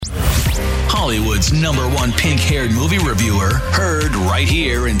Hollywood's #1 pink-haired movie reviewer, heard right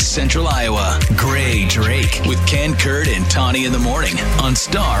here in Central Iowa. Grae Drake with Ken, Kurt, and Tawny in the morning on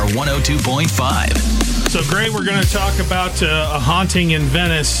Star 102.5. So, Grae, we're going to talk about a haunting in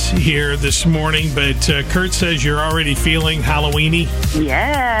Venice here this morning, but Kurt says you're already feeling Halloween-y.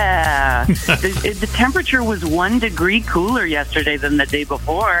 Yeah. the temperature was 1 degree cooler yesterday than the day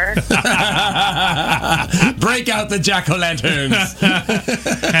before. Break out the jack-o'-lanterns.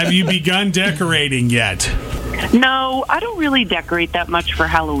 Have you begun decorating yet? No, I don't really decorate that much for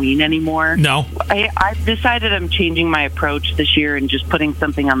Halloween anymore. No? I've decided I'm changing my approach this year and just putting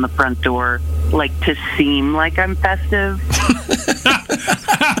something on the front door, like, to seem like I'm festive.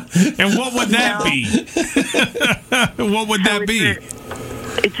 And what would that be? What would that be?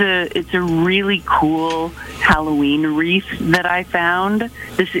 It's a really cool Halloween wreath that I found.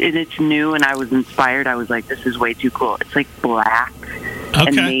 It's new, and I was inspired. I was like, this is way too cool. It's like black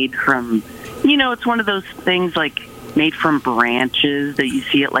and made from, it's one of those things like made from branches that you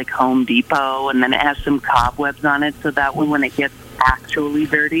see at like Home Depot, and then it has some cobwebs on it, so that way when it gets actually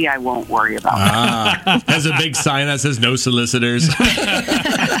dirty, I won't worry about it. Has a big sign that says no solicitors.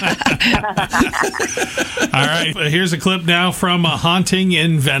 All right, here's a clip now from A Haunting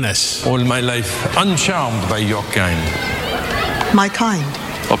in Venice. All my life, uncharmed by your kind. My kind?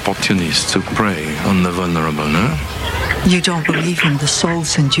 Opportunists who prey on the vulnerable, no? You don't believe in the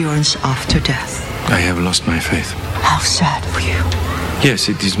soul's endurance after death? I have lost my faith. How sad for you. Yes,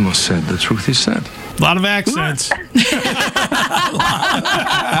 it is most sad. The truth is sad. A lot of accents. You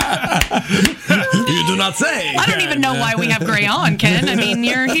do not say. I don't even know why we have Grae on, Ken. I mean,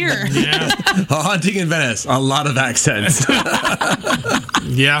 you're here. Yeah. A Haunting in Venice. A lot of accents.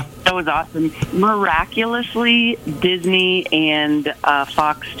 Yeah. That was awesome. Miraculously, Disney and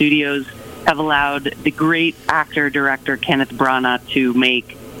Fox Studios have allowed the great actor-director Kenneth Branagh to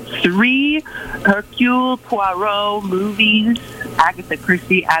make 3 Hercule Poirot movies, Agatha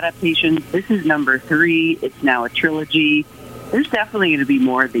Christie adaptations. This is number 3. It's now a trilogy. There's definitely going to be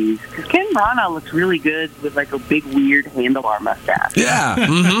more of these, because Ken Branagh looks really good with like a big weird handlebar mustache. Yeah.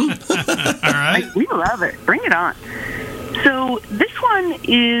 Mm-hmm. All right. Like, we love it. Bring it on. So this one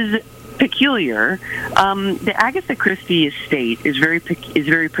is peculiar. The Agatha Christie estate is very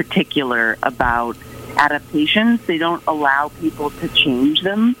particular about adaptations. They don't allow people to change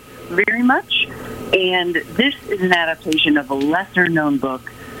them very much. And this is an adaptation of a lesser-known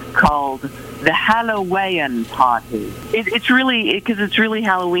book called The Halloween Party. It's really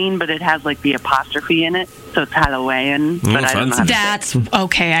Halloween, but it has like the apostrophe in it, so it's Halloween. But I don't know how to say it. That's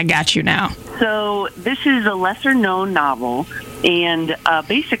okay. I got you now. So this is a lesser-known novel, and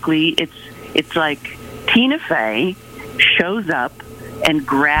basically it's like Tina Fey shows up and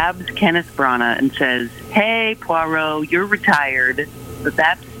grabs Kenneth Branagh and says, "Hey, Poirot, you're retired, but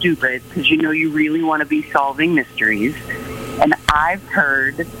that's stupid because you really want to be solving mysteries. And I've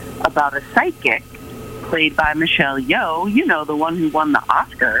heard about a psychic played by Michelle Yeoh, the one who won the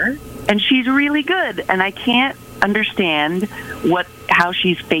Oscar, and she's really good, and I can't understand how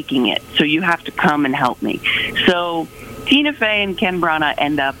she's faking it, so you have to come and help me." So Tina Fey and Ken Branagh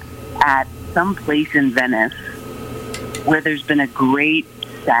end up at some place in Venice where there's been a great,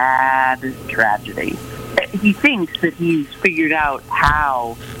 sad tragedy. He thinks that he's figured out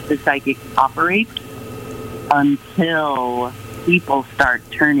how the psychic operates until people start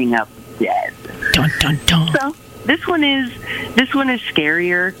turning up dead. Dun, dun, dun. So this one is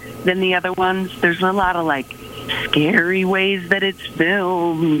scarier than the other ones. There's a lot of like scary ways that it's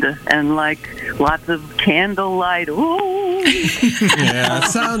filmed and like lots of candlelight. Ooh. Yeah,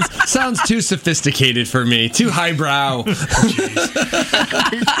 sounds too sophisticated for me. Too highbrow.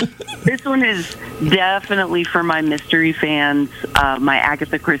 This one is definitely for my mystery fans, my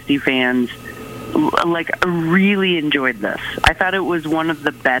Agatha Christie fans. Like, I really enjoyed this. I thought it was one of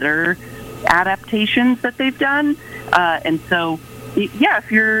the better adaptations that they've done. And so, yeah, if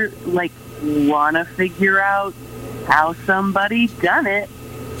you're like want to figure out how somebody done it.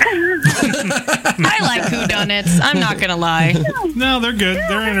 I like whodunits. I'm not going to lie. No, they're good. Yeah.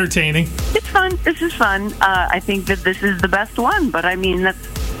 They're entertaining. It's fun. This is fun. I think that this is the best one, but I mean, that's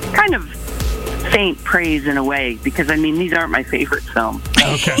kind of faint praise in a way, because I mean, these aren't my favorite films.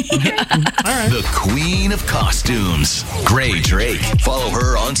 Okay. All right. The Queen of Costumes, Grae Drake. Follow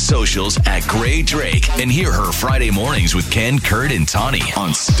her on socials at Grae Drake and hear her Friday mornings with Ken, Kurt, and Tawny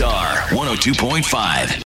on Star 102.5.